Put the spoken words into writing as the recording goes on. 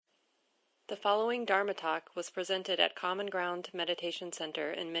The following Dharma talk was presented at Common Ground Meditation Center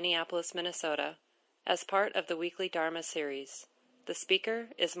in Minneapolis, Minnesota, as part of the weekly Dharma series. The speaker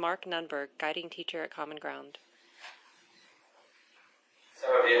is Mark Nunberg, guiding teacher at Common Ground.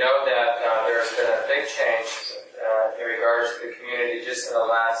 Some of you know that there's been a big change in regards to the community just in the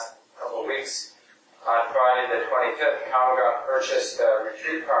last couple of weeks. On Friday the 25th, Common Ground purchased a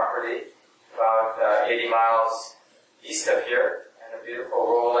retreat property about 80 miles east of here, and a beautiful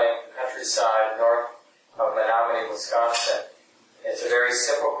rolling countryside north of Menominee, Wisconsin. It's a very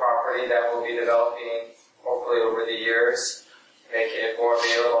simple property that we'll be developing hopefully over the years, making it more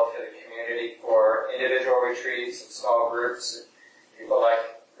available to the community for individual retreats and small groups. People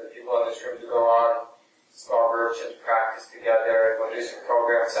like the people in this room to go on small groups and practice together. We'll do some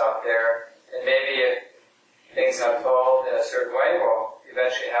programs out there. And maybe if things unfold in a certain way, we'll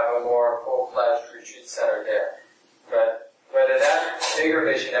eventually have a more full-fledged retreat center there. But whether that bigger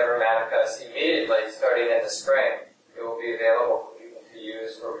vision ever manifests immediately, starting in the spring, it will be available for people to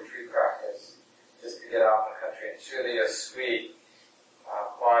use for retreat practice, just to get out in the country. It's really a sweet,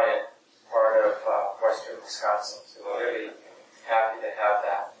 quiet part of western Wisconsin. So we're really happy to have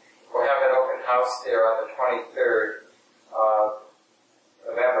that. We'll have an open house there on the 23rd of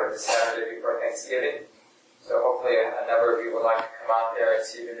November, the Saturday before Thanksgiving. So hopefully a number of you would like to come out there and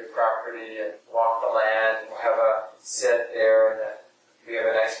see the new property and walk the land. We'll have a sit there, and we have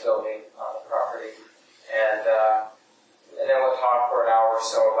a nice building on the property. And then we'll talk for an hour or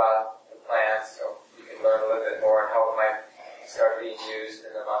so about the plans, so you can learn a little bit more and how it might start being used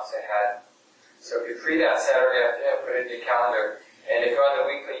in the months ahead. So if you're free that Saturday afternoon, put it in your calendar. And if you're on the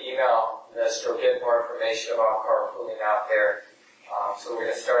weekly email list, you'll get more information about carpooling out there. So we're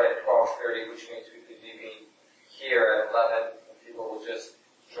going to start at 12:30, which means we could be here at 11, and people will just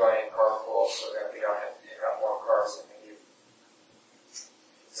join in carpool so that we don't have to pick up more cars in the evening.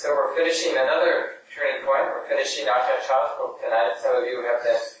 So we're finishing another turning point. We're finishing Ajahn Chah's book tonight. Some of you have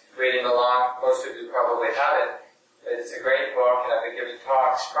been reading along. Most of you probably haven't. But it's a great book, and I've been giving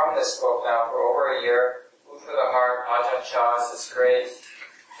talks from this book now for over a year. Food for the Heart, Ajahn Chah is this great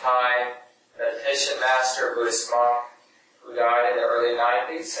Thai meditation master, Buddhist monk, who died in the early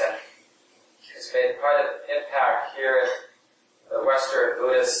 90s, and has made quite an impact here in the Western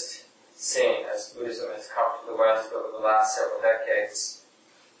Buddhist scene as Buddhism has come to the West over the last several decades.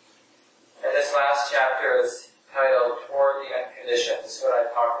 And this last chapter is titled Toward the Unconditioned. This is what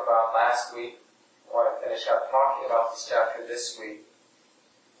I talked about last week. I want to finish up talking about this chapter this week.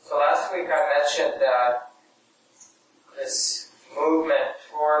 So last week I mentioned that this movement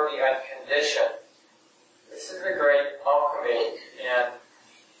toward the unconditioned, this is a great alchemy in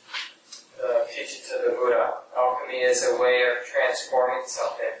the teachings of the Buddha. Alchemy is a way of transforming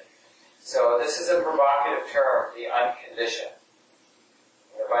something. So this is a provocative term, the unconditioned.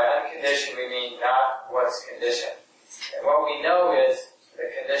 And by unconditioned we mean not what's conditioned. And what we know is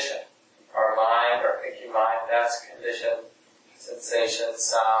the condition. Our mind, our thinking mind, that's conditioned. Sensations,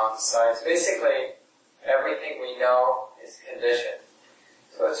 sounds, sights. Basically, everything we know is conditioned.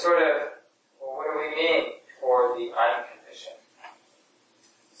 So it's sort of, well, what do we mean for the unconditioned?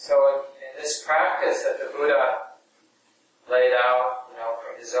 So in this practice that the Buddha laid out,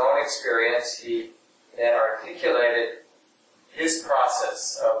 from his own experience, he then articulated his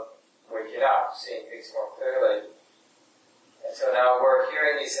process of waking up, seeing things more clearly. And so now we're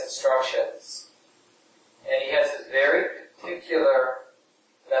hearing these instructions, and he has this very particular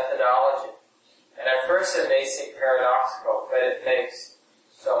methodology. And at first it may seem paradoxical, but it makes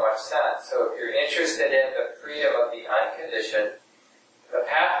so much sense. So if you're interested in the freedom of the unconditioned, the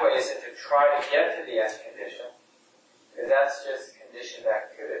pathway isn't to try to get to the unconditioned, because that's just conditioned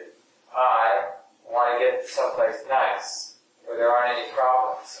activity. I want to get someplace nice, where there aren't any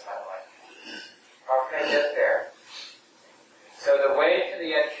problems in my life. How can I get there? So the way to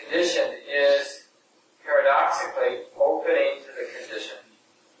the unconditioned is, paradoxically, opening to the conditioned.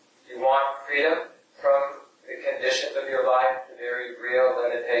 You want freedom from the conditions of your life, the very real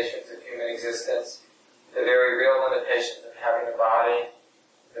limitations of human existence, the very real limitations of having a body,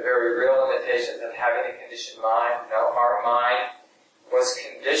 the very real limitations of having a conditioned mind. Our mind was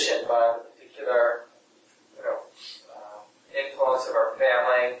conditioned by the particular, influence of our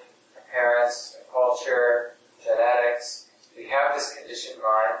family, our parents, our culture, genetics. We have this conditioned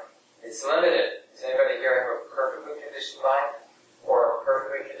mind. It's limited. Does anybody here have a perfectly conditioned mind? Or a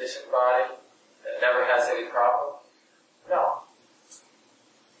perfectly conditioned body that never has any problem? No.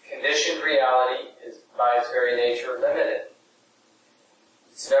 Conditioned reality is, by its very nature, limited.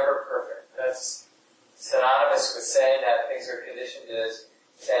 It's never perfect. That's synonymous with saying that things are conditioned is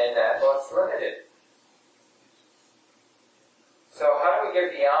saying that, well, it's limited. So how do we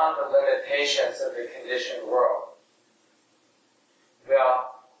get beyond the limitations of the conditioned world?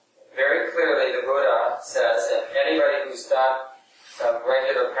 Well, very clearly the Buddha says that anybody who's done some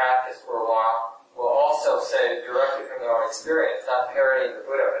regular practice for a while will also say directly from their own experience, not parodying the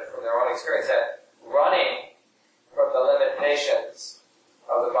Buddha, but from their own experience, that running from the limitations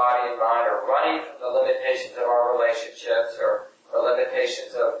of the body and mind, or running from the limitations of our relationships, or the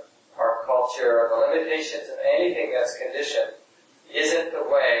limitations of our culture, or the limitations of anything that's conditioned, isn't the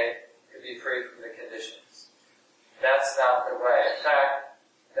way to be free from the conditions. That's not the way. In fact,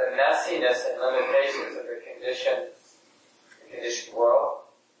 the messiness and limitations of the conditioned world,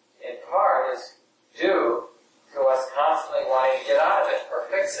 in part, is due to us constantly wanting to get out of it, or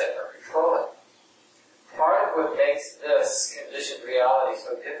fix it, or control it. Part of what makes this conditioned reality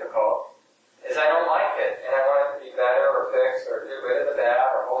so difficult is I don't like it, and I want it to be better, or fixed, or get rid of the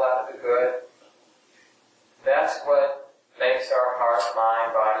bad, or hold on to the good. That's what makes our heart,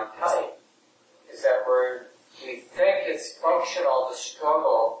 mind, body tight, is that we think it's functional to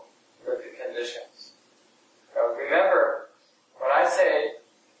struggle with the conditions. Now remember, when I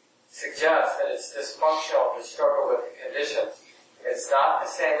suggest that it's dysfunctional to struggle with the conditions, it's not the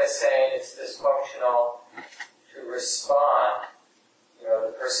same as saying it's dysfunctional to respond.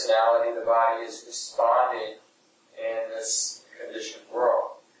 The personality, the body is responding in this conditioned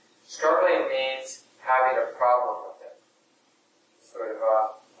world. Struggling means having a problem with it. Sort of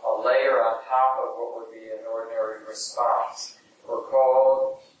a layer on top of what would be an ordinary response. We're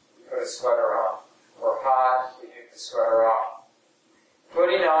cold, we put a sweater on. We're hot, we take the sweater off.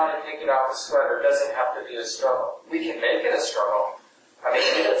 Putting on and taking off the sweater doesn't have to be a struggle. We can make it a struggle. I mean,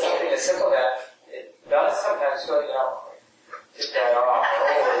 even something as simple that it does sometimes feel, get that off,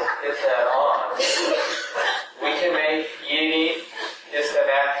 get that on. We can make eating just a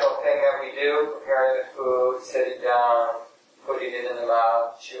natural thing that we do, preparing the food, sitting down, putting it in the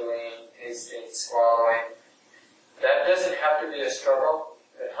mouth, chewing, tasting, swallowing. That doesn't have to be a struggle,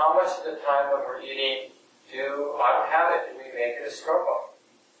 but how much of the time when we're eating out of habit do we make it a struggle?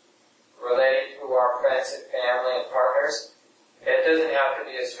 Relating to our friends and family and partners, it doesn't have to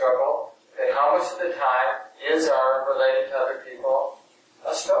be a struggle, but how much of the time is our relating to other people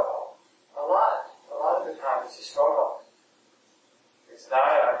a struggle? A lot. A lot of the time it's a struggle. It's not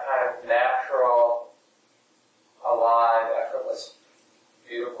a kind of natural, alive, effortless,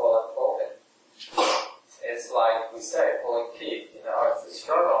 beautiful unfolding. It's like we say, pulling teeth, it's a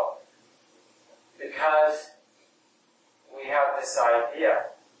struggle. Because we have this idea,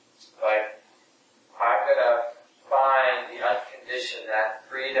 like, I'm going to find the unconditioned, that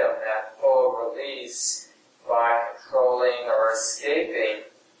freedom, that full release by controlling or escaping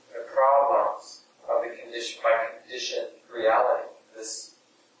the problems of the condition, by conditioned reality, this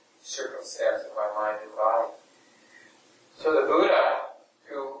circumstance of my mind and body. So the Buddha,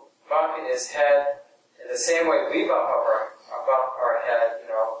 who bumping his head in the same way we bump our head,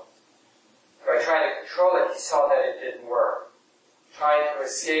 by trying to control it, he saw that it didn't work. Trying to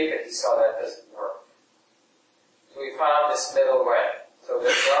escape it, he saw that doesn't work. So we found this middle way. So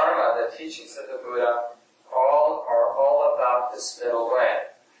the Dharma, the teachings of the Buddha, are all about this middle way.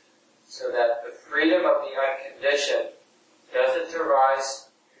 So that the freedom of the unconditioned doesn't arise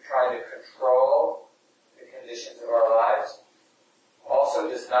through trying to control the conditions of our lives. Also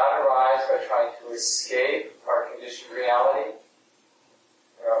does not arise by trying to escape our conditioned reality.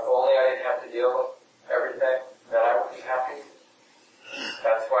 If only I didn't have to deal with everything, then I would be happy.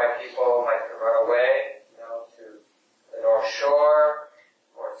 That's why people like to run away, to the North Shore,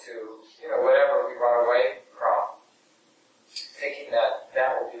 or to, whatever we run away from, thinking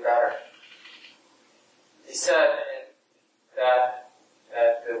that will be better. He said that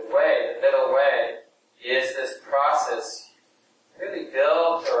the middle way, is this process really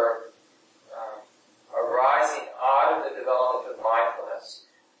built or arising out of the development of mindfulness.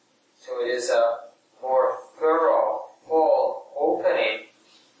 So it is a more thorough, full opening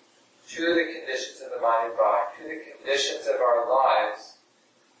to the conditions of the mind and body, to the conditions of our lives,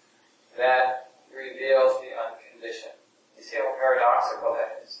 that reveals the unconditioned. You see how paradoxical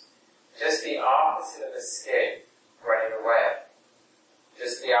that is? Just the opposite of escape, running away.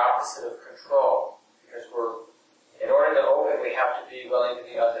 Just the opposite of control. Because in order to open, we have to be willing to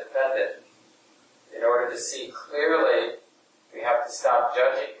be undefended. In order to see clearly, we have to stop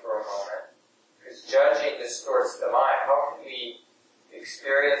judging for a moment. Because judging distorts the mind. How can we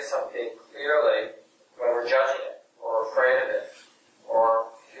experience something clearly when we're judging it, or afraid of it, or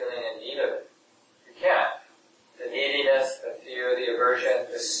feeling in need of it? You can't. The neediness, the fear, the aversion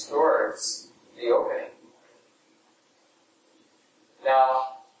distorts the opening. Now,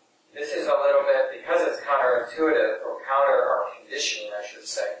 this is a little bit, because it's counterintuitive or counter our conditioning, I should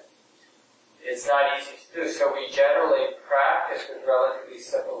say. It's not easy to do, so we generally practice with relatively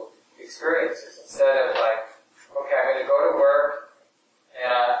simple experiences. Instead of like, okay, I'm going to go to work,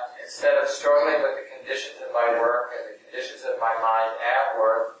 and instead of struggling with the conditions of my work and the conditions of my mind at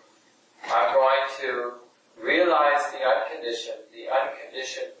work, I'm going to realize the unconditioned,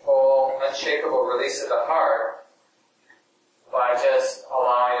 full, unshakable release of the heart by just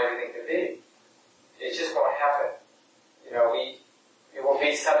allowing everything to be. It just won't happen. It will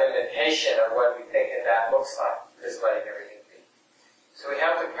be some imitation of what we think that looks like, just letting everything be. So we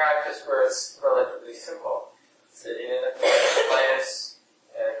have to practice where it's relatively simple. Sitting in a place,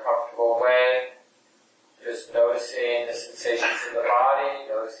 in a comfortable way, just noticing the sensations in the body,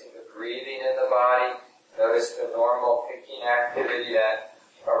 noticing the breathing in the body, notice the normal thinking activity that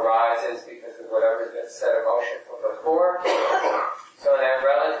arises because of whatever's been set in motion from before. So in that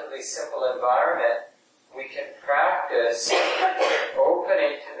relatively simple environment, we can practice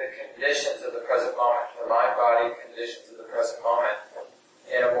opening to the conditions of the present moment, the mind-body conditions of the present moment,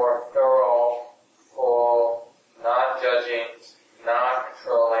 in a more thorough, full, non-judging,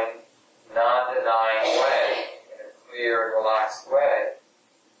 non-controlling, non-denying way, in a clear and relaxed way.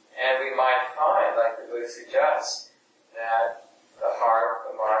 And we might find, like the Buddha suggests, that the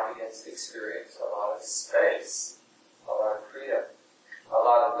heart, the mind begins to experience a lot of space, a lot of freedom, a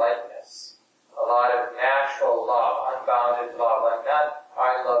lot of lightness, a lot of natural love, unbounded love, like not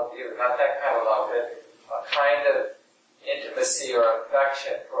I love you, not that kind of love, but a kind of intimacy or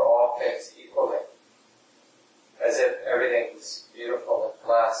affection for all things equally. As if everything is beautiful and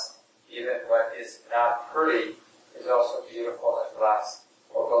blessed, even what is not pretty is also beautiful and blessed,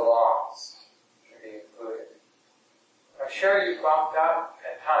 or belongs to be included. I'm sure you've bumped up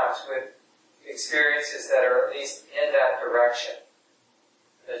at times with experiences that are at least in that direction,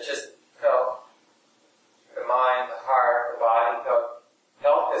 that just felt the mind, the heart, the body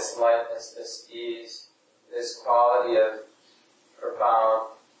felt this lightness, this ease, this quality of profound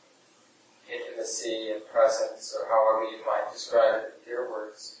intimacy and presence, or however you might describe it in your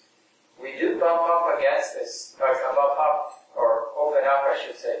words. We do bump up against this, or open up, I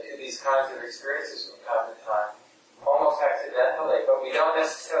should say, to these kinds of experiences from time to time, almost accidentally, but we don't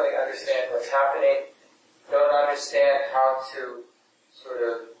necessarily understand what's happening, don't understand how to sort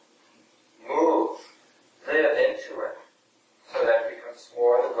of live into it, so that it becomes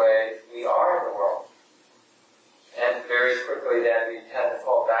more the way we are in the world. And very quickly then we tend to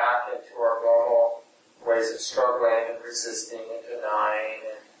fall back into our normal ways of struggling and resisting and denying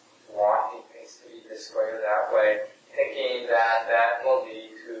and wanting things to be this way or that way, thinking that that will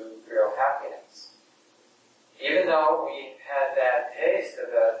lead to real happiness. Even though we had that taste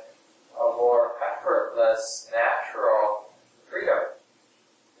of a more effortless, natural freedom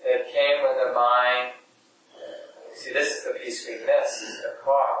that came when the mind, see, this is the piece we miss, is the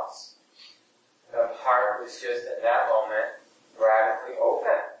cause. The heart was just at that moment radically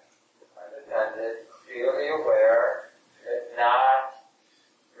open, undependent, clearly aware, but not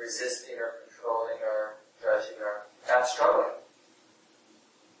resisting or controlling or judging or not struggling.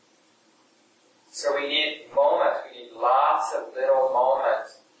 So we need moments, we need lots of little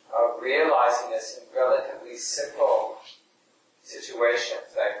moments of realizing this in relatively simple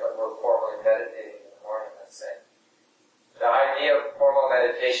situations, like when we're formally meditating in the morning, let's say. The idea of formal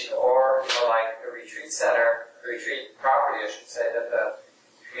meditation, or like the retreat property, I should say, that the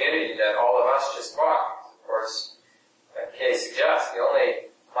community that all of us just bought. Of course, like Kay suggests, the only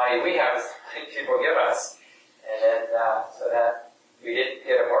money we have is the money people give us, and so that we didn't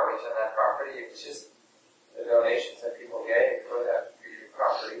get a mortgage on that property. It was just the donations that people gave for that retreat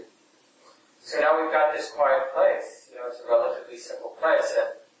property. So now we've got this quiet place. It's a relatively simple place,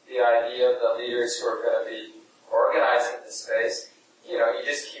 and the idea of the leaders who are going to be organizing the space, you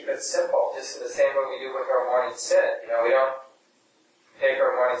just keep it simple, just in the same way we do with our morning sit. We don't take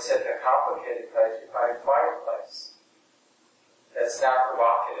our morning sit to a complicated place, we find a quiet place that's not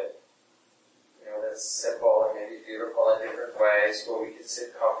provocative, that's simple and maybe beautiful in different ways, where we can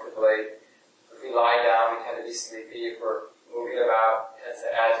sit comfortably. If we lie down, we tend to be sleepy. If we're moving about, it tends to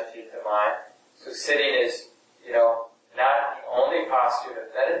agitate the mind. So sitting is, not the only posture to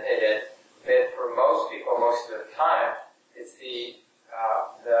meditate in, but for most people, most of the time, it's the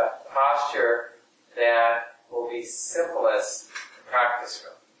posture that will be simplest to practice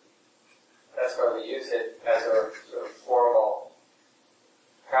from. That's why we use it as a sort of formal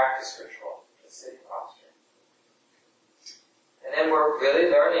practice ritual, the sitting posture. And then we're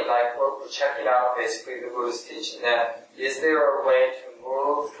really learning, like we're checking out basically the Buddha's teaching that is there a way to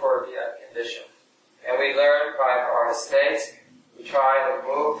move toward the unconditioned? And we learn from our mistakes, We try to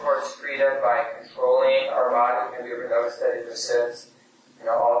move towards freedom by controlling our body. Have you ever noticed that in your sits?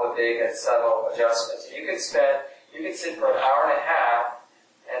 All the big and subtle adjustments. You can sit for an hour and a half,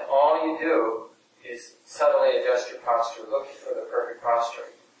 and all you do is subtly adjust your posture, looking for the perfect posture.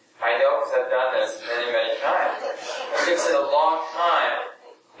 I know because I've done this many, many times. You can sit a long time,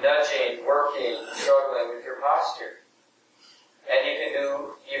 nudging, working, struggling with your posture. And you can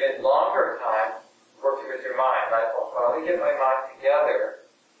do even longer time working with your mind. Like, well, if I only get my mind together,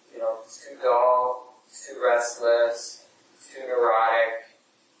 it's too dull, it's too restless, it's too neurotic,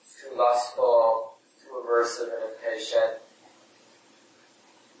 it's too lustful, it's too aversive and impatient.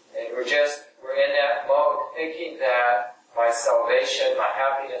 And we're in that mode thinking that my salvation, my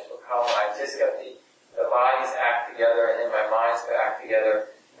happiness will come. I just got the bodies act together and then my mind's to act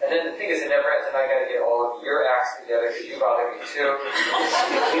together. And then the thing is, it never ends, and I got to get all of your acts together because you bother me too.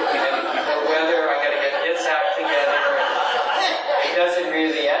 And the weather, I got to get its act together. It doesn't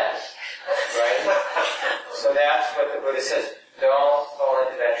really end, right? So that's what the Buddha says. Don't fall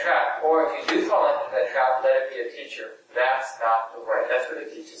into that trap. Or if you do fall into that trap, let it be a teacher. That's not the way. That's what it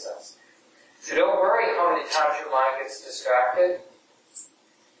teaches us. So don't worry how many times your mind gets distracted.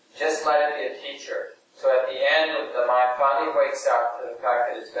 Just let it be a teacher. So at the end, when the mind finally wakes up to the fact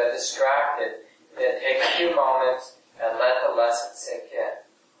that it's been distracted, then take a few moments and let the lesson sink in.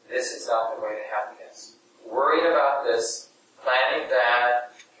 This is not the way to happiness. Worrying about this, planning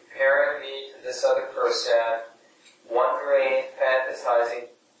that, comparing me to this other person, wondering,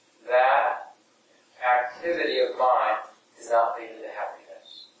 fantasizing, that activity of mind is not leading to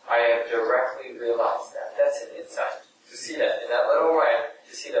happiness. I have directly realized that. That's an insight. To see that in that little way,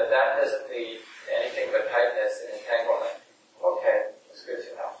 to see that that doesn't lead to anything but tightness and entanglement. Okay, that's good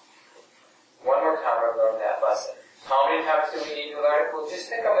to know. One more time I've learned that lesson. How many times do we need to learn it? Well,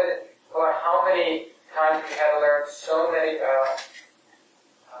 just think of it about how many times we had to learn so many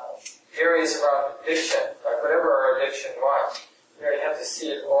areas around addiction, like whatever our addiction was. You have to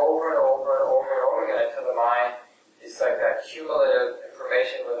see it over and over and over and over again until the mind is like that cumulative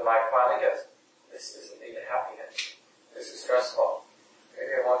information where the mind finally gets, this doesn't lead to happiness. This is stressful.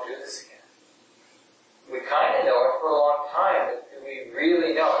 Maybe I won't do this again. We kind of know it for a long time, but do we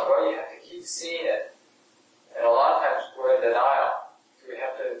really know it? Well, you have to keep seeing it. And a lot of times we're in denial. So we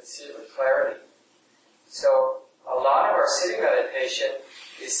have to see it with clarity. So a lot of our sitting meditation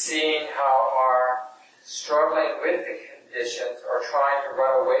is seeing how our struggling with the conditions or trying to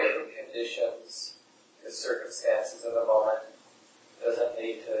run away from conditions, the circumstances of the moment, doesn't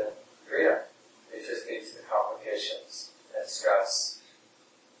lead to freedom. It just leads to complications and stress.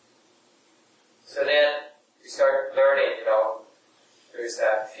 So then we start learning, there's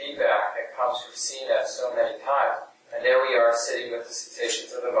that feedback that comes from seeing that so many times. And there we are sitting with the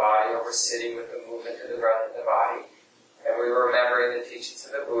sensations of the body, or we're sitting with the movement of the breath in the body. And we're remembering the teachings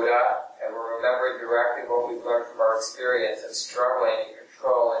of the Buddha, and we're remembering directly what we've learned from our experience and struggling in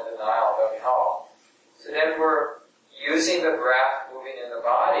control and denial don't help. So then we're using the breath moving in the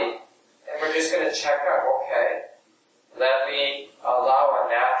body, and we're just going to check out, okay, let me allow a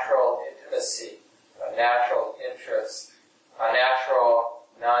natural intimacy, a natural interest, a natural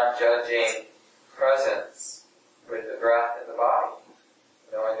non-judging presence with the breath in the body.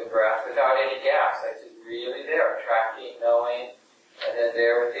 Knowing the breath without any gaps, like just really there, tracking, knowing, and then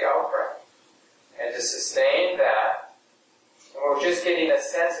there with the out-breath. And to sustain that, and we're just getting a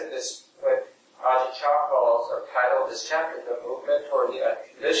sense of this, what Ajahn Chah calls, or title of this chapter, the movement toward the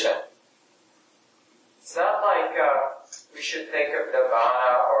unconditioned. It's not like we should think of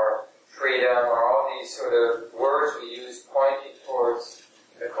nirvana or freedom or all these sort of words we use pointing towards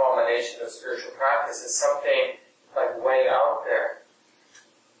the culmination of spiritual practice as something like way out there.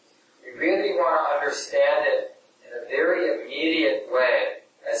 We really want to understand it in a very immediate way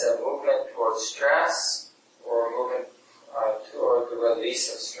as a movement towards stress or a movement toward the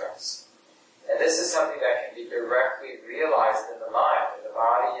release of stress. And this is something that can be directly realized in the mind, in the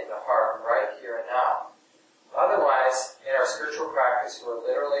body, in the heart, right here and now. Otherwise, in our spiritual practice, we're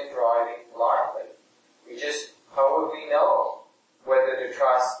literally driving blindly. How would we know whether to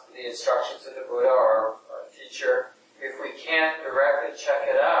trust the instructions of the Buddha or a teacher if we can't directly check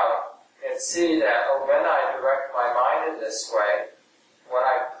it out and see that, when I direct my mind in this way, when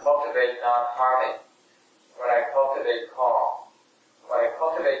I cultivate non-harming, when I cultivate calm, when I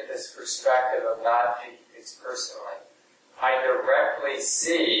cultivate this perspective of not taking things personally, I directly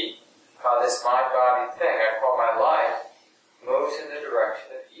see how this mind-body thing I call my life moves in the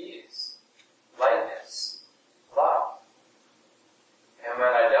direction of ease, lightness, love. And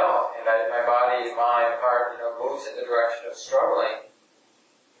when I don't, and my body, mind, heart, moves in the direction of struggling,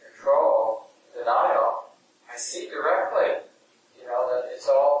 control, denial, I see directly,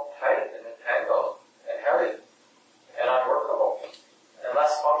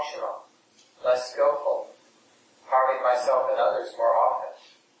 functional, less skillful, harming myself and others more often.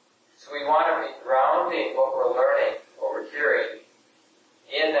 So we want to be grounding what we're learning, what we're hearing,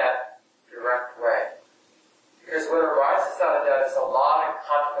 in that direct way. Because what arises out of that is a lot of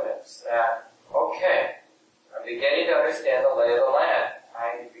confidence that, okay, I'm beginning to understand the lay of the land.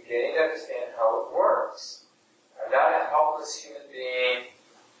 I'm beginning to understand how it works. I'm not a helpless human being,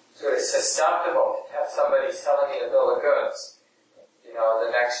 sort of susceptible to have somebody selling me a bill of goods. You know,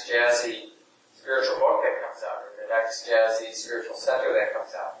 the next jazzy spiritual book that comes out, or the next jazzy spiritual center that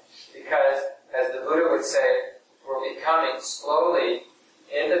comes out. Because, as the Buddha would say, we're becoming slowly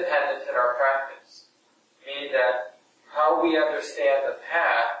independent in our practice. Meaning that how we understand the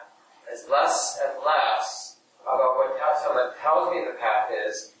path is less and less about what someone tells me the path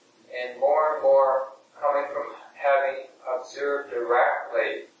is, and more coming from having observed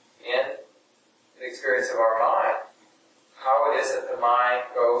directly in the experience of our mind how it is that the mind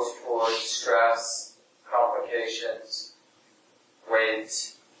goes towards stress, complications, weight,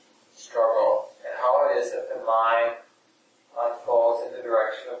 struggle, and how it is that the mind unfolds in the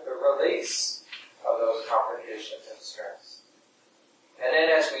direction of the release of those complications and stress. And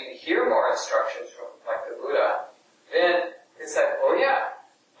then as we hear more instructions from, like the Buddha, then it's like, oh yeah,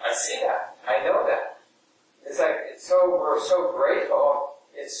 I see that, I know that. It's like, we're so grateful,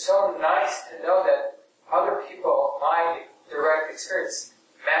 it's so nice to know that other people, my direct experience,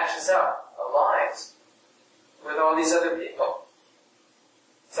 matches up, aligns with all these other people.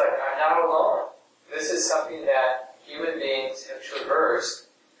 It's like, I'm not alone. This is something that human beings have traversed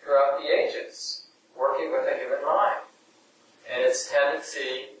throughout the ages, working with the human mind. And its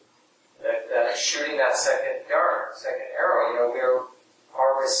tendency that shooting that second dart, second arrow,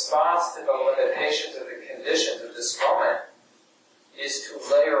 our response to the limitations of the conditions of this moment is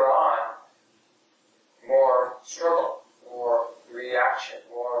to layer on more struggle, more reaction,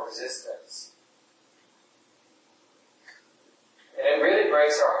 more resistance. And it really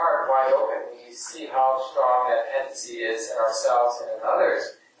breaks our heart wide open when you see how strong that tendency is in ourselves and in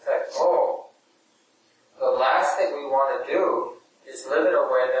others. It's like, oh, the last thing we want to do is live in a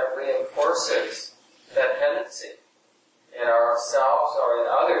way that reinforces that tendency in ourselves or in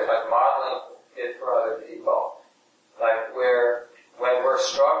others, like modeling it for other people. Like when we're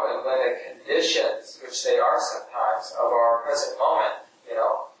struggling, when the conditions, which they are sometimes, of our present moment,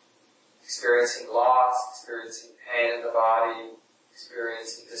 experiencing loss, experiencing pain in the body,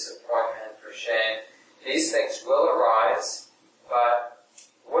 experiencing disappointment or shame, these things will arise, but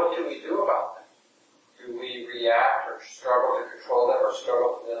what do we do about them? Do we react or struggle to control them or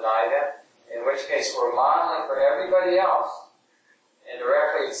struggle to deny them? In which case we're modeling for everybody else and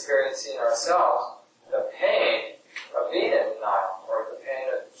directly experiencing ourselves the pain of being in denial or the pain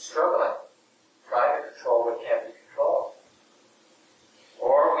of struggling, trying to control what can't be controlled.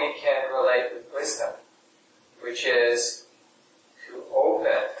 Or we can relate with wisdom, which is to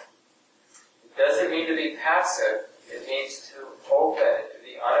open. It doesn't mean to be passive, it means to open, to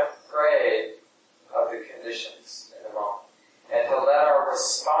be unafraid of the conditions in the moment. And to let our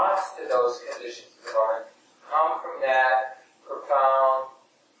response to those conditions in the moment come from that profound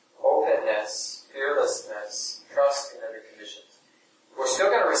openness, fearlessness, trust in the conditions. We're still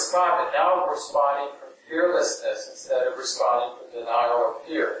going to respond, but now we're responding from fearlessness instead of responding from denial or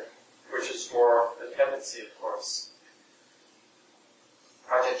fear, which is more the tendency, of course.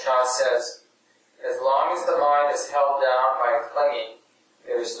 Ajahn Chah says, as long as the mind is held down by clinging,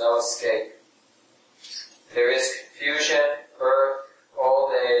 there is no escape. There is confusion, birth,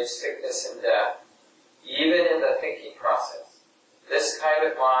 old age, sickness, and death, even in the thinking process. This kind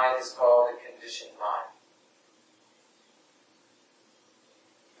of mind is called a conditioned mind.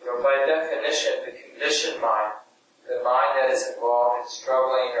 By definition, the conditioned mind, the mind that is involved in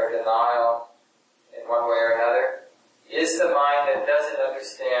struggling or denial in one way or another, is the mind that doesn't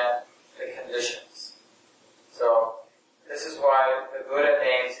understand the conditions. So, this is why the Buddha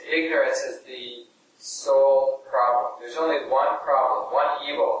names ignorance as the sole problem. There's only one problem, one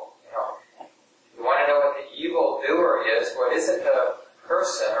evil. You want to know what the evil doer is, what isn't a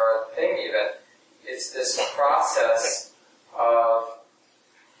person or a thing even, it's this process of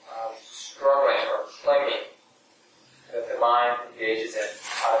struggling or clinging that the mind engages in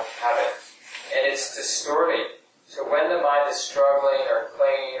out of habit. And it's distorting. So when the mind is struggling or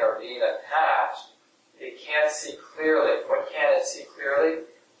clinging or being attached, it can't see clearly. What can it see clearly?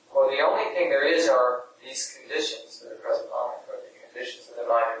 Well, the only thing there is are these conditions in the present moment, or the conditions of the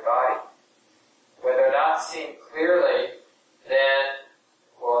mind and body. When they're not seen clearly, then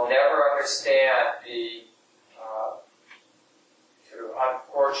we'll never understand the sort of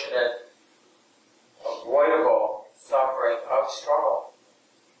unfortunate, avoidable suffering of struggle.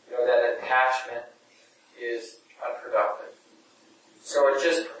 attachment is unproductive. So it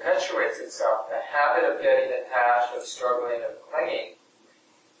just perpetuates itself. The habit of getting attached, of struggling, of clinging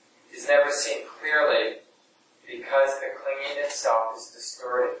is never seen clearly because the clinging itself is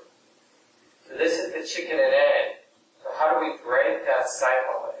distorted. So this is the chicken and egg. So how do we break that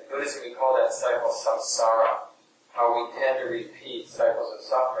cycle? In Buddhism we call that cycle samsara, how we tend to repeat cycles of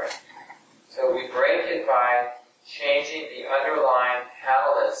suffering. So we break it by changing the underlying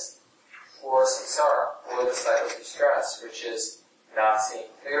catalyst for samsara, for the cycles of stress, which is not seen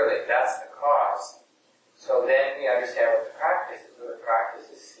clearly. That's the cause. So then we understand what the practice is. What the practice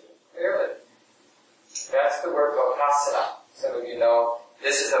is seen clearly. That's the word vipassana. Some of you know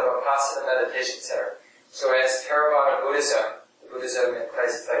this is a vipassana meditation center. So as Theravada Buddhism in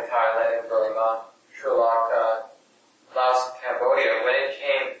places like Thailand and Burma, Sri Lanka, Laos, Cambodia, when it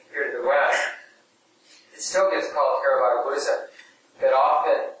came here to the West, it still gets called Theravada Buddhism. But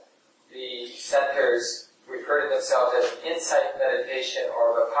often the centers refer to themselves as insight meditation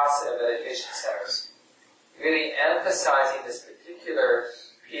or vipassana meditation centers, really emphasizing this particular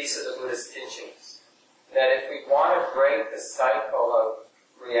piece of the Buddhist teachings, that if we want to break the cycle of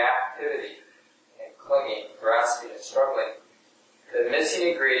reactivity and clinging, grasping and struggling, the missing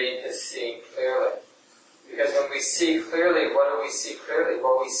ingredient is seeing clearly. Because when we see clearly, what do we see clearly?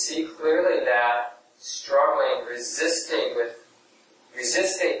 Well, we see clearly that struggling, resisting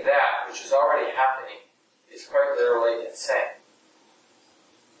that which is already happening is quite literally insane.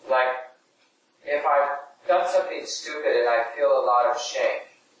 Like, if I've done something stupid and I feel a lot of shame,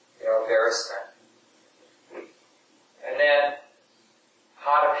 embarrassment, and then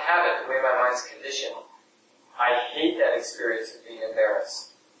out of habit, the way my mind's conditioned, I hate that experience of being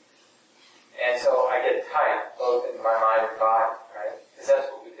embarrassed. And so I get tight, both in my mind and body, right? Because that's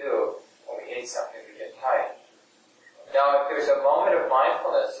what we do when we hate something, we get tight. Now, if there's a moment of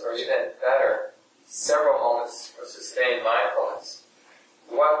mindfulness, or even better, several moments of sustained mindfulness,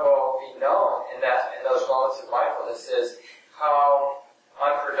 what will be known in those moments of mindfulness is how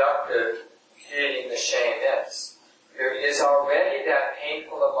unproductive hating the shame is. There is already that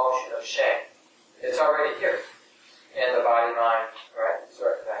painful emotion of shame. It's already here. In the body-mind, right?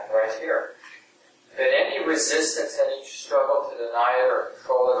 Sort of thing, right here. But any resistance, any struggle to deny it or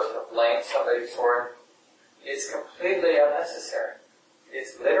control it or to blame somebody for it, is completely unnecessary.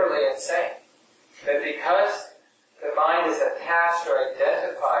 It's literally insane. But because the mind is attached or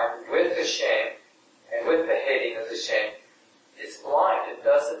identified with the shame and with the hating of the shame, it's blind. It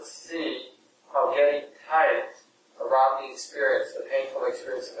doesn't see how getting tight around the experience, the painful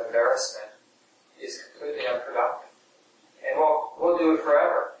experience of embarrassment, is completely unproductive. And we'll do it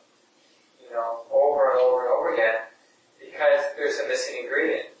forever, over and over and over again, because there's a missing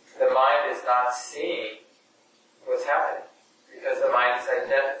ingredient. The mind is not seeing what's happening, because the mind is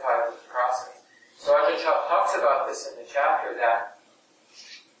identified with the process. So Ajahn Chah talks about this in the chapter that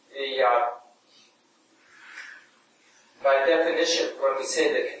by definition, when we say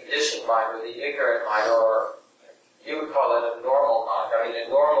the conditioned mind or the ignorant mind, or you would call it a normal mind, a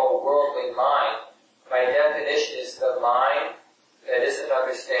normal worldly mind, by definition is the mind that isn't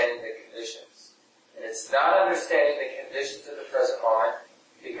understanding the conditions. And it's not understanding the conditions of the present moment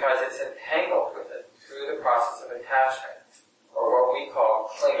because it's entangled with it through the process of attachment, or what we call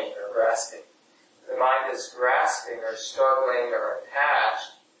clinging or grasping. The mind is grasping or struggling or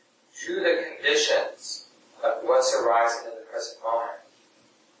attached to the conditions of what's arising in the present moment.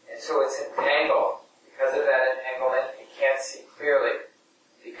 And so it's entangled. Because of that entanglement, it can't see clearly.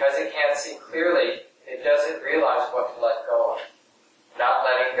 Because it can't see clearly, it doesn't realize what to let go of. Not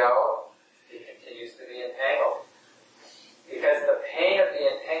letting go, it continues to be entangled. Because the pain of the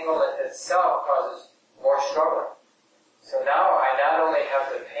entanglement itself causes more struggle. So now I not only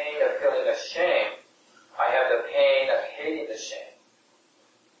have the pain of feeling ashamed, I have the pain of hating the shame.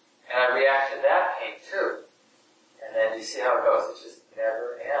 And I react to that pain too. And then you see how it goes. It just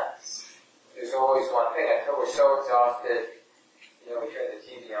never ends. There's always one thing. Until we're so exhausted, we turn the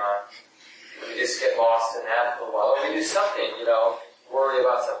TV on. We just get lost in that for a while. Or we do something, worry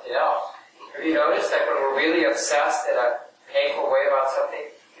about something else. Have you noticed that when we're really obsessed in a painful way about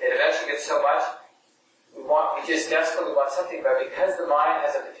something, it eventually gets so much, we just desperately want something, but because the mind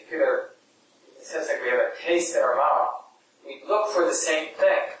has a particular, it seems like we have a taste in our mouth, we look for the same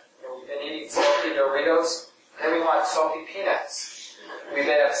thing. We've been eating salty Doritos, then we want salty peanuts. We've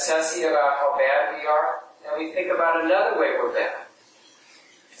been obsessing about how bad we are, and we think about another way we're bad.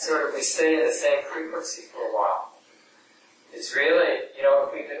 Sort of we stay in the same frequency for a while. It's really,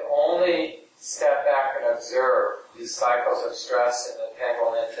 if we could only step back and observe these cycles of stress and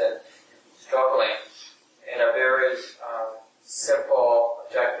entanglement and struggling in a very simple,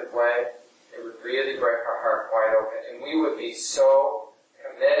 objective way, really break our heart wide open. And we would be so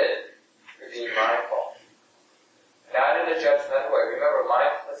committed to being mindful. Not in a judgmental way. Remember,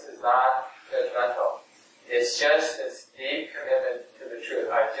 mindfulness is not judgmental. It's just this deep commitment to the truth.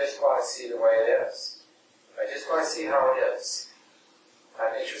 I just want to see the way it is. I just want to see how it is.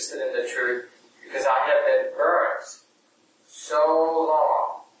 I'm interested in the truth because I have been burned so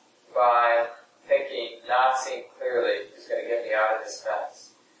long by thinking not seeing clearly is going to get me out of this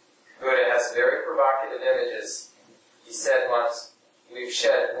mess. Buddha has very provocative images. He said once, we've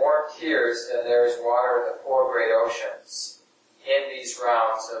shed more tears than there is water in the 4 great oceans in these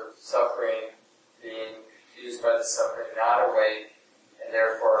rounds of suffering, being confused by the suffering, not awake, and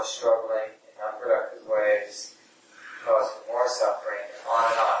therefore struggling in unproductive ways, causing more suffering, and on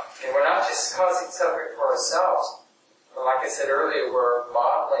and on. And we're not just causing suffering for ourselves, but like I said earlier, we're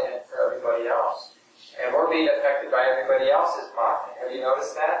modeling it for everybody else. And we're being affected by everybody else's modeling. Have you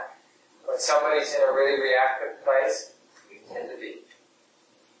noticed that? When somebody's in a really reactive place, we tend to be.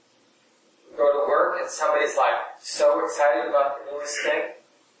 We go to work and somebody's like so excited about the newest thing.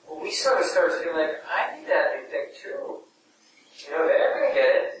 Well, we sort of start feeling like, I need that new thing too. You know, they're going to get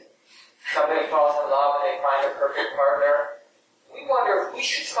it. Somebody falls in love and they find a perfect partner. We wonder if we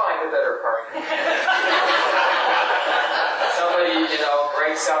should find a better partner. Somebody,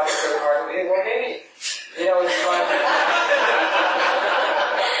 breaks up with their partner. We think, well, maybe, it's fun.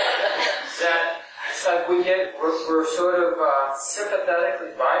 It's like we're sort of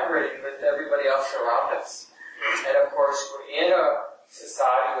sympathetically vibrating with everybody else around us. And of course, we're in a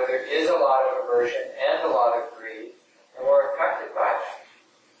society where there is a lot of aversion and a lot of greed, and we're affected by that.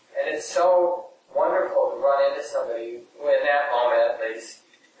 And it's so wonderful to run into somebody who, in that moment at least,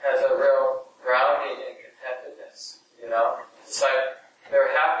 has a real grounding and contentedness. It's like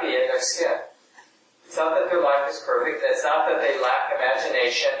they're happy in their skin. It's not that their life is perfect. It's not that they lack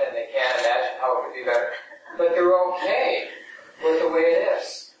imagination and they can't imagine how it could be better. But they're okay with the way it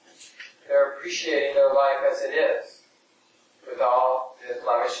is. They're appreciating their life as it is, with all the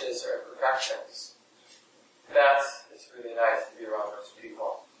blemishes or imperfections. It's really nice to be around those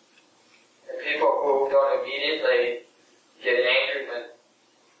people. And people who don't immediately get angry when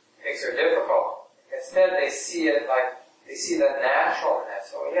things are difficult. Instead, they see it like, they see the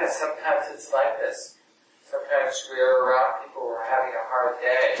naturalness. Oh yeah, sometimes it's like this. Sometimes we're around people who are having a hard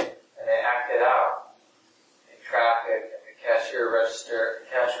day, and they act it out. In traffic, at the cash register,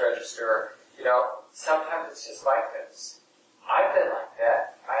 sometimes it's just like this. I've been like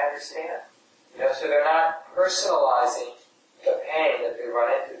that. I understand. So they're not personalizing the pain that they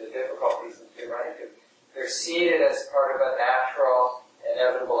run into, the difficulties that they run into. They're seeing it as part of a natural,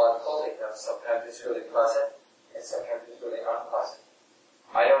 inevitable unfolding. Sometimes it's really pleasant, and sometimes it's really unpleasant.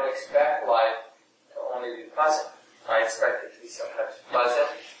 I don't expect life to only be pleasant. I expect it to be sometimes pleasant,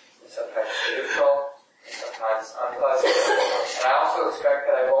 and sometimes neutral, and sometimes unpleasant. And I also expect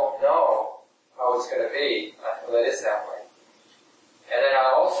that I won't know how it's going to be until it is that way. And then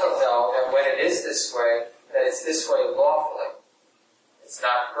I also know that when it is this way, that it's this way lawfully. It's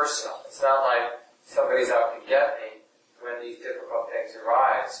not personal. It's not like somebody's out to get me when these difficult things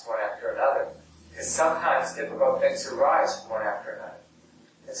arise one after another. Because sometimes difficult things arise one after another.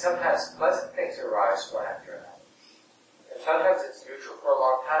 And sometimes pleasant things arise one after another. And sometimes it's neutral for a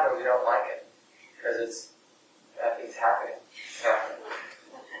long time and we don't like it. Because nothing's happening.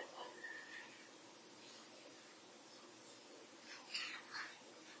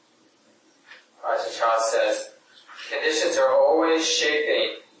 Ajahn says, conditions are always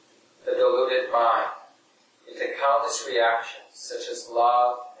shaping the deluded mind into countless reactions, such as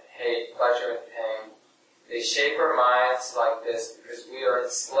love and hate, pleasure and pain. They shape our minds like this because we are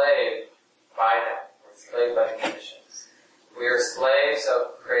enslaved by them. We're enslaved by the conditions. We are slaves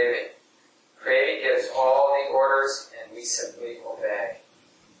of craving. Craving gives all the orders and we simply obey.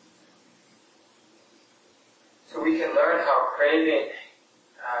 So we can learn how craving,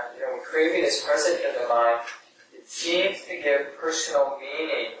 when craving is present in the mind, it seems to give personal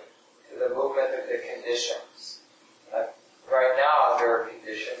meaning to the movement of the conditions. Right now, there are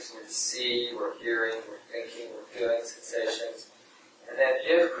conditions. We see, we're hearing, we're thinking, we're feeling sensations. And then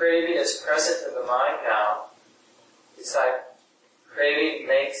if craving is present in the mind now, it's like craving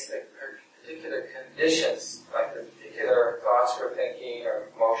makes the particular conditions, like the particular thoughts we're thinking, or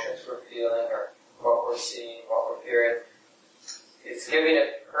emotions we're feeling, or what we're seeing, what we're hearing. It's giving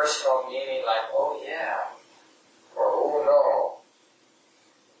it personal meaning like, oh yeah, or oh no.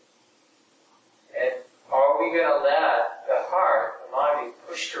 And are we going to let the heart, the mind, be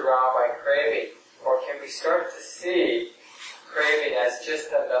pushed around by craving? Or can we start to see craving as just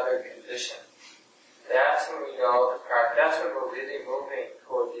another condition? That's when we know the practice, that's when we're really moving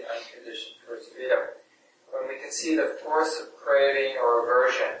toward the unconditioned, towards real can see the force of craving or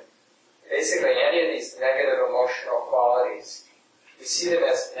aversion, basically any of these negative emotional qualities, we see them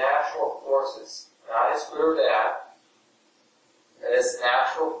as natural forces, not as good or bad, but as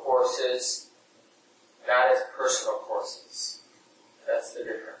natural forces, not as personal forces. That's the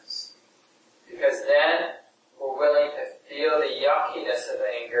difference. Because then we're willing to feel the yuckiness of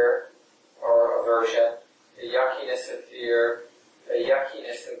anger or aversion, the yuckiness of fear, the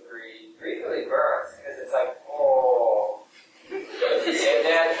yuckiness of greed. Greed really burns because it's like, oh. And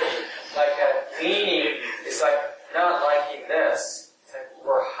then, like a leaning is like not liking this. It's like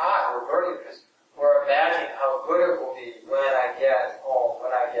we're hot, we're burning because we're imagining how good it will be when I get home,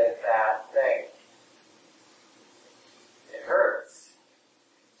 when I get that thing. It hurts.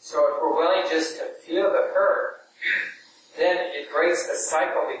 So if we're willing just to feel the hurt, then it breaks the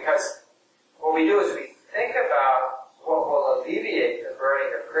cycle, because what we do is we think about what will alleviate the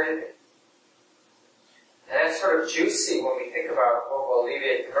burning of craving. And that's sort of juicy when we think about what will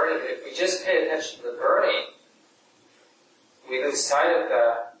alleviate the burning. But if we just pay attention to the burning, we lose sight of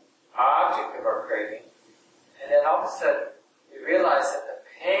the object of our craving. And then all of a sudden, we realize that the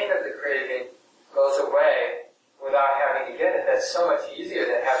pain of the craving goes away without having to get it. That's so much easier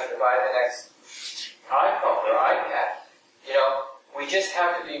than having to buy the next iPhone or iPad. You know, we just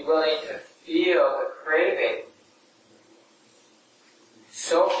have to be willing to feel the craving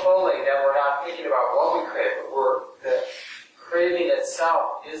so fully that we're not thinking about what we crave, but the craving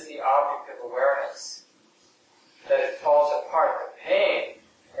itself is the object of awareness. That it falls apart, the pain.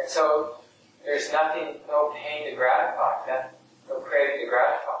 And so there's nothing, no pain to gratify, no craving to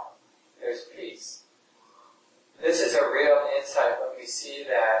gratify. There's peace. This is a real insight when we see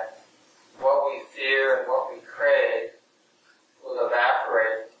that what we fear and what we crave will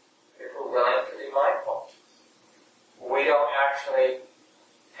evaporate if we're willing to be mindful. We don't actually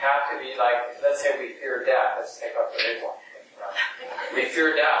have to be like, let's say we fear death. Let's take up the big one. We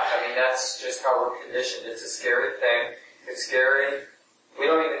fear death. I mean, that's just how we're conditioned. It's a scary thing. It's scary. We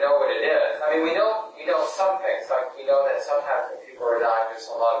don't even know what it is. I mean, we know some things. Like we know that sometimes when people are dying, there's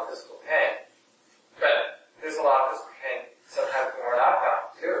a lot of physical pain. But there's a lot of physical pain sometimes when we're not dying,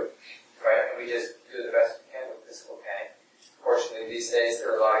 too. Right? And we just do the best we can with physical pain. Fortunately, these days,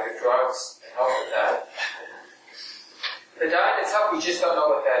 there are a lot of good drugs to help with that. The dying itself, we just don't know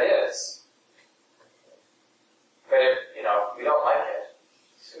what that is. But if, we don't like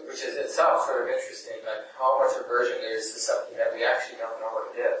it, which is itself sort of interesting, like how much aversion there is to something that we actually don't know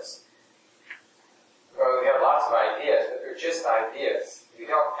what it is. Well, we have lots of ideas, but they're just ideas. We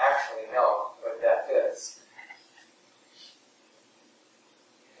don't actually know what that is.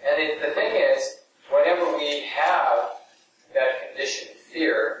 And the thing is, whenever we have that conditioned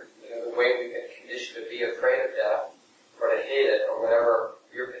fear, the way we've been conditioned to be afraid of death, or to hate it, or whatever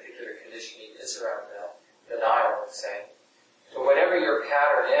your particular conditioning is around that, denial, let's say. So whatever your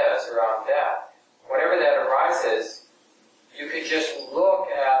pattern is around that, whenever that arises, you could just look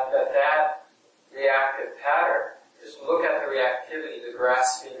at that reactive pattern. Just look at the reactivity, the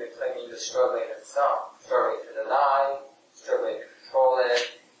grasping, the clinging, the struggling itself. Struggling to deny, struggling to control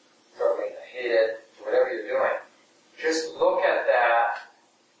it, struggling to hate it, whatever you're doing. Just look at that,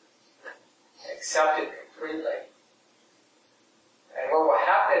 accept it completely. And what will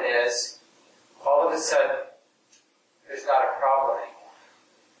happen is, all of a sudden, there's not a problem anymore.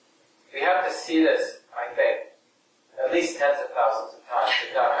 We have to see this, I think, at least tens of thousands of times,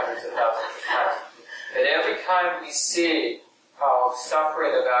 if not hundreds of thousands of times. That every time we see how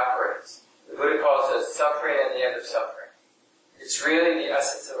suffering evaporates, the Buddha calls it suffering and the end of suffering. It's really the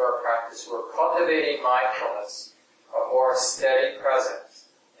essence of our practice. We're cultivating mindfulness, a more steady presence,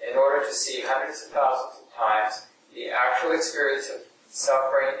 in order to see hundreds of thousands of times the actual experience of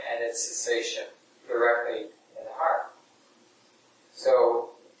suffering and its cessation directly in the heart.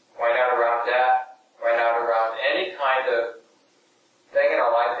 So, why not around death? Why not around any kind of thing in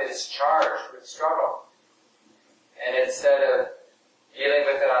our life that is charged with struggle? And instead of dealing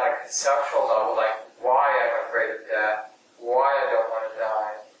with it on a conceptual level, like why I'm afraid of death, why I don't want to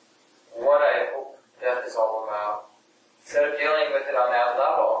die, what I hope death is all about, instead of dealing with it on that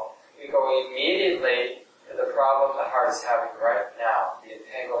level, we go immediately to the problem the heart is having right now, the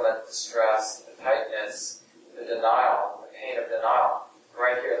entanglement, the stress, the tightness, the denial, the pain of denial,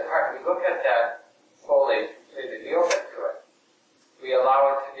 right here in the heart. We look at that fully, completely. We open to it. We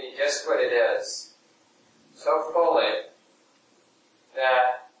allow it to be just what it is, so fully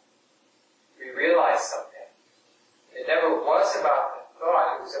that we realize something. It never was about the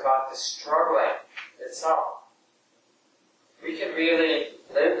thought, it was about the struggling itself. We can really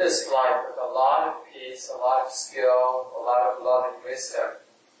live this life with a lot of peace, a lot of skill, a lot of love and wisdom,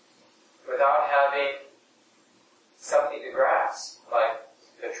 without having facts, like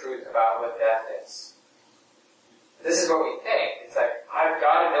the truth about what death is. This is what we think. It's like, I've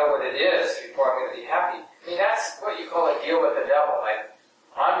got to know what it is before I'm going to be happy. I mean, that's what you call a deal with the devil. Like,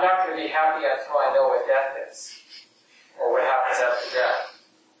 I'm not going to be happy until I know what death is, or what happens after death.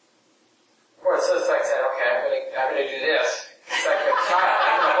 Or it's just like saying, okay, I'm going to do this. It's like a child.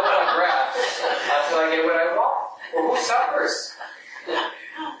 I'm going to hold my breath until I get what I want. Well, who suffers?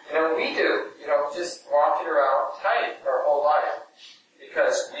 We do. Just walking around tight our whole life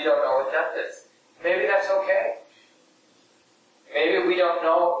because we don't know what death is. Maybe that's okay. Maybe we don't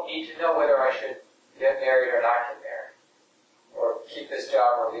need to know whether I should get married or not get married, or keep this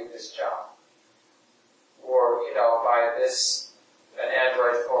job or leave this job, or buy an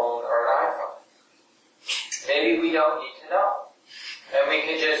Android phone or an iPhone. Maybe we don't need to know, and we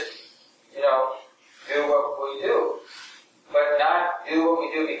can just do what we do, but not do what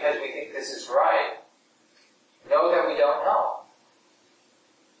we do because we think this is right. Know that we don't know.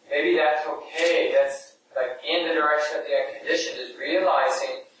 Maybe that's okay. That's like in the direction of the unconditioned, is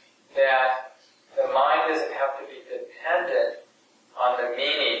realizing that the mind doesn't have to be dependent on the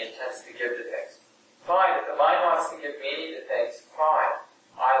meaning it tends to give to things. Fine, if the mind wants to give meaning to things, fine.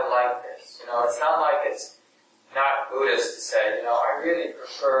 I like this. It's not like it's not Buddhist to say, I really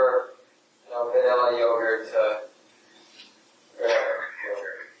prefer, vanilla yogurt to whatever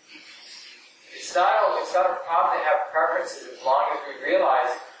yogurt. It's not a problem to have preferences as long as we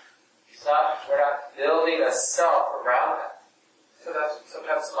realize we're not building a self around that. So that's what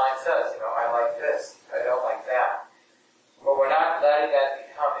sometimes the mind says, I like this, I don't like that. But we're not letting that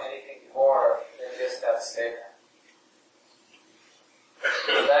become anything more than just that statement.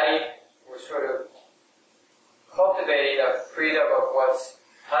 We're sort of cultivating a freedom of what's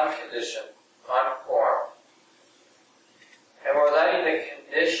unconditioned, unformed. And we're letting the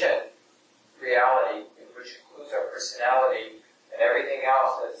conditioned reality, which includes our personality and everything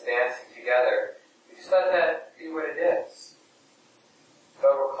else that's dancing together, we just let that be what it is.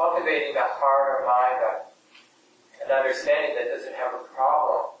 But we're cultivating a heart or mind, an understanding that doesn't have a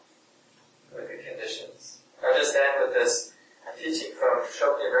problem with the conditions. I'll just end with this. I'm teaching from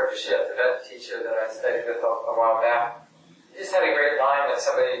Shokya Rinpoche, a Tibetan teacher that I studied with a while back. He just had a great line when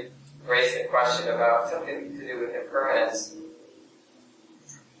somebody raised a question about something to do with impermanence.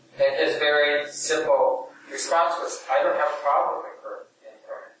 And his very simple response was, I don't have a problem with impermanence.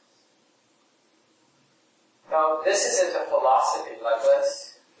 Now, this isn't a philosophy, like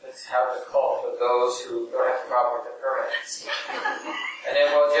let's have the cult of those who don't have a problem with impermanence. And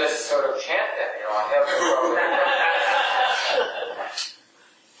then we'll just sort of chant them, I have no problem with impermanence.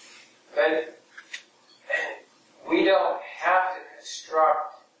 But we don't have to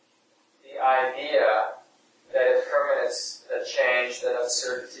construct the idea that impermanence, that change, that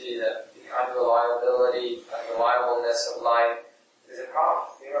uncertainty, that the unreliableness of life is a problem.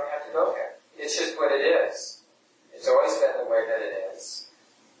 We don't have to go there. It's just what it is. It's always been the way that it is.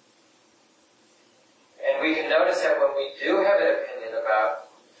 And we can notice that when we do have an opinion about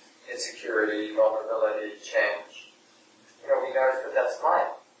insecurity, vulnerability, change, we notice that that's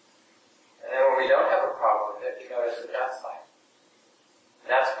life. And then when we don't have a problem with it, we notice that that's life. And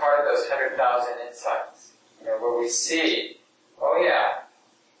that's part of those 100,000 insights. Where we see, oh yeah,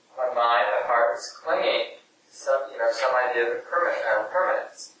 my mind, my heart is clinging to some idea of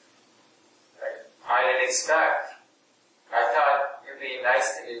permanence. Like, I didn't expect. I thought you being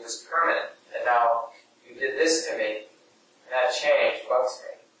nice to me was permanent, and now you did this to me, and that change bugs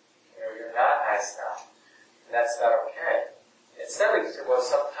me. You're not nice now, and that's not okay. Instead we say, well,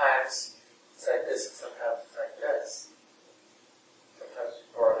 sometimes it's like this, and sometimes it's like this. Sometimes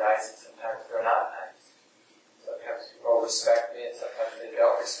people are nice, and sometimes they're not nice. Sometimes people respect me and sometimes they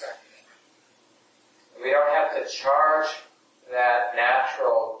don't respect me. We don't have to charge that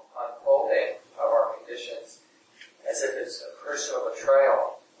natural unfolding of our conditions as if it's a personal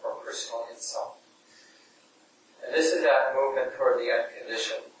betrayal or personal insult. And this is that movement toward the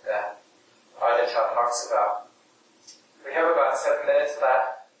unconditioned that Ajahn talks about. We have about 7 minutes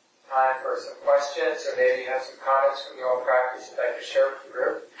left. Time for some questions, or maybe you have some comments from your own practice you'd like to share with the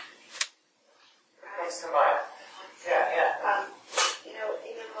group. What comes to mind? Yeah. In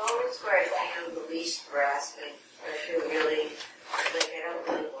the moments where I feel the least grasping, I feel really like I don't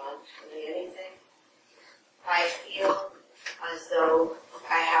really want really anything, I feel as though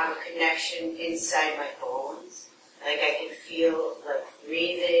I have a connection inside my bones. Like I can feel like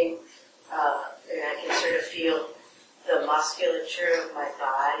breathing, and I can sort of feel the musculature of my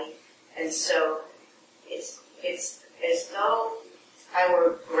body. And so it's as though I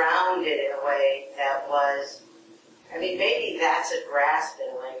were grounded in a way that was, maybe that's a grasp in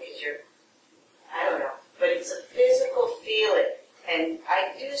a way, because I don't know, but it's a physical feeling feel it. And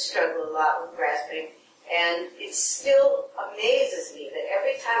I do struggle a lot with grasping. And it still amazes me that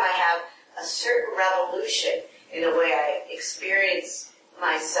every time I have a certain revolution in the way I experience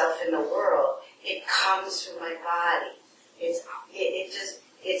myself in the world, it comes from my body.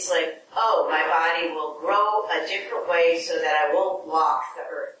 It's like, oh, my body will grow a different way so that I won't walk the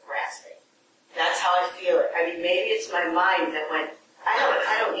earth grasping. That's how I feel it. I mean, maybe it's my mind that went, I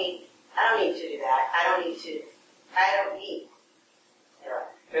don't need to do that. I don't need. Yeah.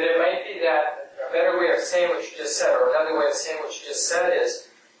 But it might be that a better way of saying what you just said, or another way of saying what you just said is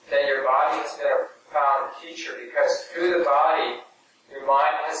that your body has been a profound teacher, because through the body, your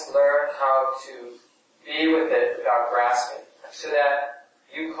mind has learned how to be with it without grasping. So that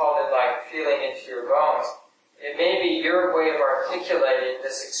you called it like feeling into your bones. It may be your way of articulating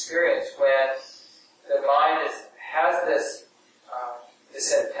this experience when the mind has this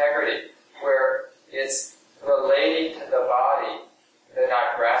integrity where it's relating to the body. They're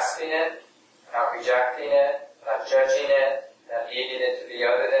not grasping it, not rejecting it, not judging it, not needing it to be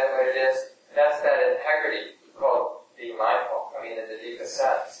other than what it is. That's that integrity called being mindful, in the deepest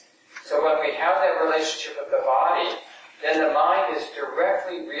sense. So when we have that relationship with the body, then the mind is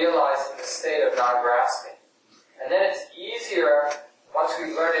directly realizing the state of non-grasping. And then it's easier, once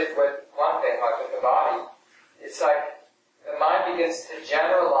we learn it with one thing, like with the body, it's like the mind begins to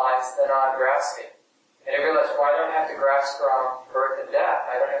generalize the non-grasping. And it realizes, well, I don't have to grasp around birth and death.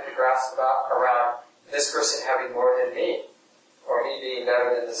 I don't have to grasp around this person having more than me, or me being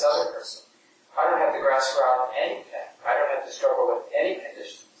better than this other person. I don't have to grasp around anything. I don't have to struggle with any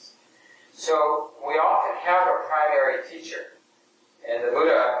conditions. So we often have a primary teacher. And the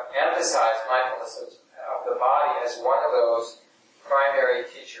Buddha emphasized mindfulness of the body as one of those primary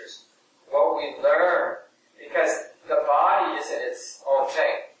teachers. What we learn, because the body isn't its own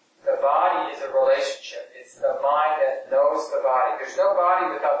thing. The body is a relationship. It's the mind that knows the body. There's no body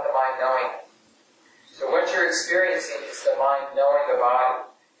without the mind knowing it. So what you're experiencing is the mind knowing the body.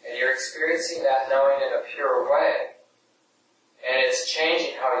 And you're experiencing that knowing in a pure way. And it's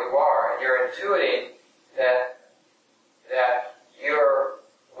changing how you are. And you're intuiting that your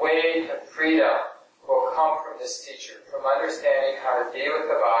way to freedom will come from this teacher, from understanding how to be with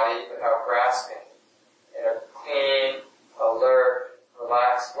the body without grasping in a clean, alert,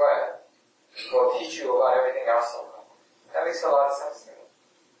 relaxed way. Will teach you about everything else in life. That makes a lot of sense to me.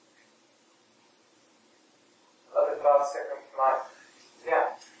 Other thoughts that come to mind?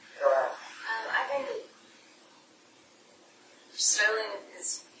 Yeah, go ahead. I've been struggling with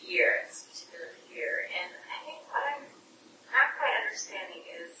this fear, this particular fear, and I think what I'm not quite understanding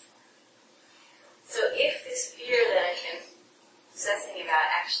is, so if this fear that I've been obsessing about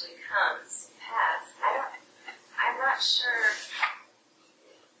actually comes to pass, I'm not sure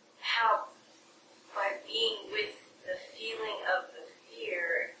how, by being with the feeling of the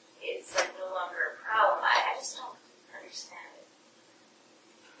fear, it's like no longer a problem. I just don't understand it.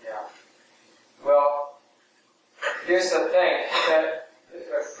 Yeah. Well, here's the thing, that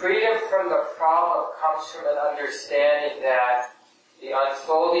the freedom from the problem comes from an understanding that the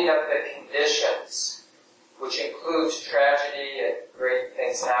unfolding of the conditions, which includes tragedy and great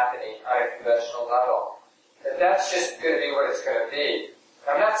things happening on a conventional level, that's just going to be what it's going to be.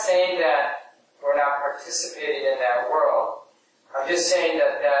 I'm not saying that we're not participating in that world. I'm just saying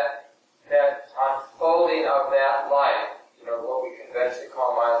that unfolding of that life, what we conventionally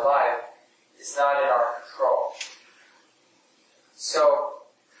call my life, is not in our control. So,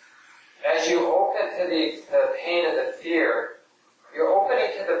 as you open to the pain of the fear, you're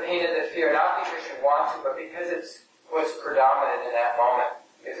opening to the pain of the fear not because you want to, but because it's what's predominant in that moment.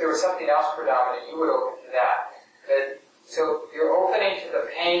 If there was something else predominant, you would open to that. So you're opening to the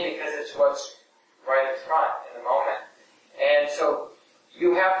pain because it's what's right in front in the moment. And so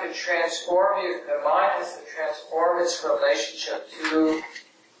you have to transform, the mind has to transform its relationship to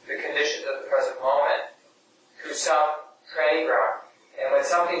the conditions of the present moment through some training ground. And when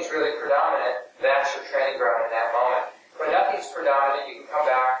something's really predominant, that's your training ground in that moment. When nothing's predominant, you can come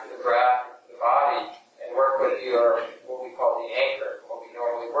back to the breath, to the body, and work with your, what we call the anchor, what we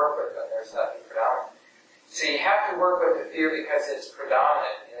normally work with when there's nothing predominant. So you have to work with the fear because it's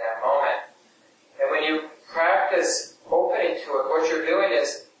predominant in that moment. And when you practice opening to it, what you're doing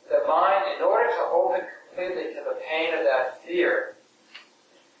is the mind, in order to open completely to the pain of that fear,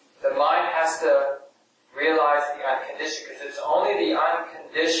 the mind has to realize the unconditioned, because it's only the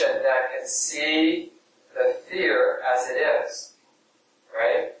unconditioned that can see the fear as it is.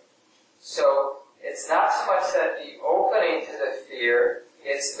 Right? So it's not so much that the opening to the fear,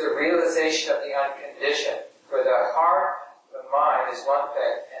 it's the realization of the unconditioned. For the heart, the mind is one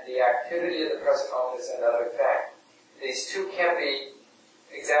thing, and the activity of the present moment is another thing. these two can't be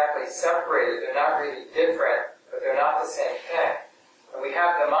exactly separated. They're not really different, but they're not the same thing. And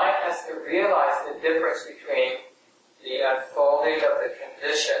the mind has to realize the difference between the unfolding of the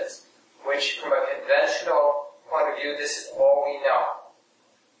conditions, which from a conventional point of view, this is all we know.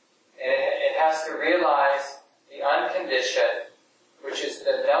 And it has to realize the unconditioned, which is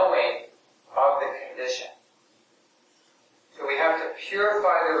the knowing of the condition. So we have to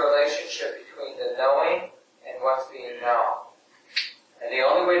purify the relationship between the knowing and what's being known. And the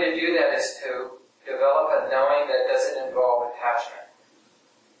only way to do that is to develop a knowing that doesn't involve attachment.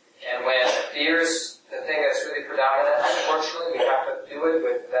 And when fear is the thing that's really predominant, unfortunately we have to do it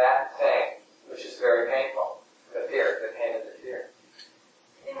with that thing, which is very painful. The fear, the pain of the fear.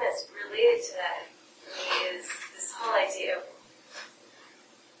 The thing that's related to that for me is this whole idea of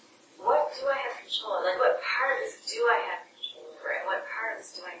what do I have control of? Like, what part of this do I have control over, and what part of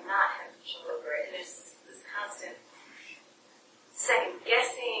this do I not have control over? And there's this constant second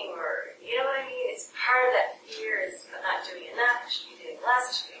guessing, or, you know what I mean? It's part of that fear is I'm not doing enough, I should be doing less,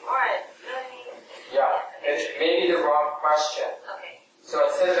 I should be more, you know what I mean? Yeah, it's maybe the wrong question. Okay. So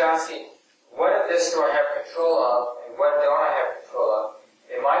instead of asking, what of this do I have control of, and what don't I have control of,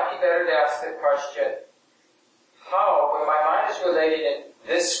 it might be better to ask the question, how, when my mind is related in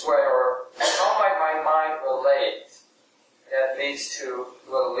this way, or how might my mind relate that leads to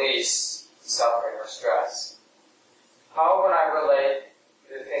release suffering or stress? How, when I relate,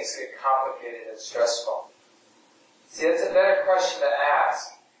 do things get complicated and stressful? See, that's a better question to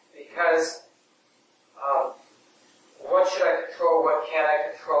ask, because what should I control, what can't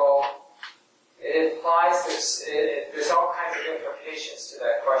I control? It implies there's all kinds of implications to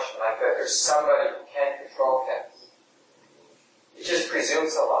that question, like that there's somebody who can control things. It just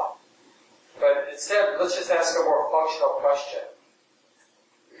presumes a lot. But instead, let's just ask a more functional question.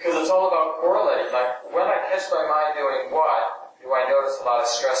 Because it's all about correlating. Like, when I catch my mind doing what, do I notice a lot of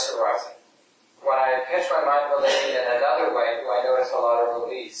stress arising? When I catch my mind relating in another way, do I notice a lot of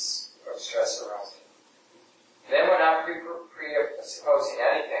release or stress arising? Then we're not presupposing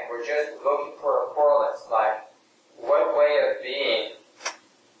anything. We're just looking for a correlate, like what way of being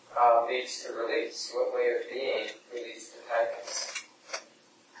leads to release? What way of being leads to tightness?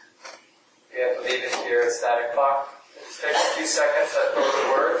 We have to leave it here at 9 o'clock. Just take a few seconds at those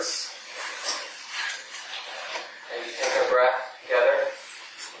words. Maybe take a breath together.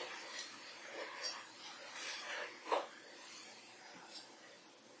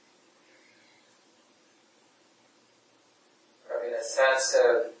 Having a sense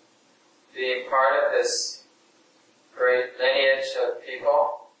of being part of this great lineage of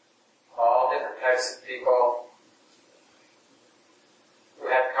people, all different types of people who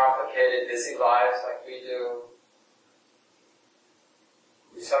have complicated, busy lives like we do,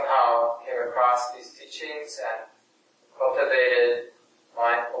 who somehow came across these teachings and cultivated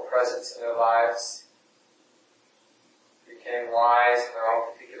mindful presence in their lives, became wise in their own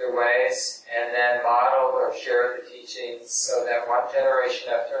particular ways, and then modeled or shared the teachings so that one generation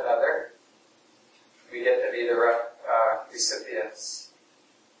after another, we get to be the recipients.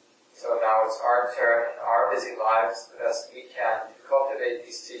 So now it's our turn in our busy lives, the best we can, to cultivate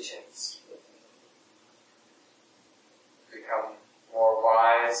these teachings. Become more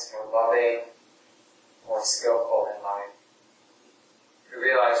wise, more loving, more skillful in life. To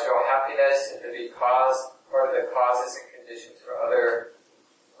realize real happiness and to be part of the causes and conditions for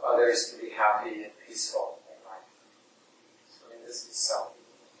others to be happy and peaceful in life. So may this be so.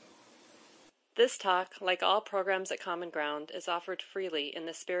 This talk, like all programs at Common Ground, is offered freely in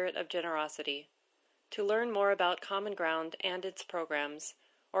the spirit of generosity. To learn more about Common Ground and its programs,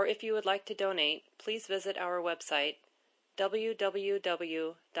 or if you would like to donate, please visit our website,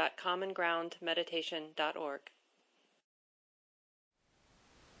 www.commongroundmeditation.org.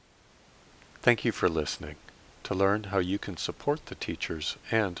 Thank you for listening. To learn how you can support the teachers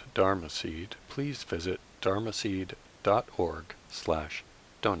and Dharma Seed, please visit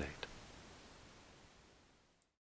dharmaseed.org/donate.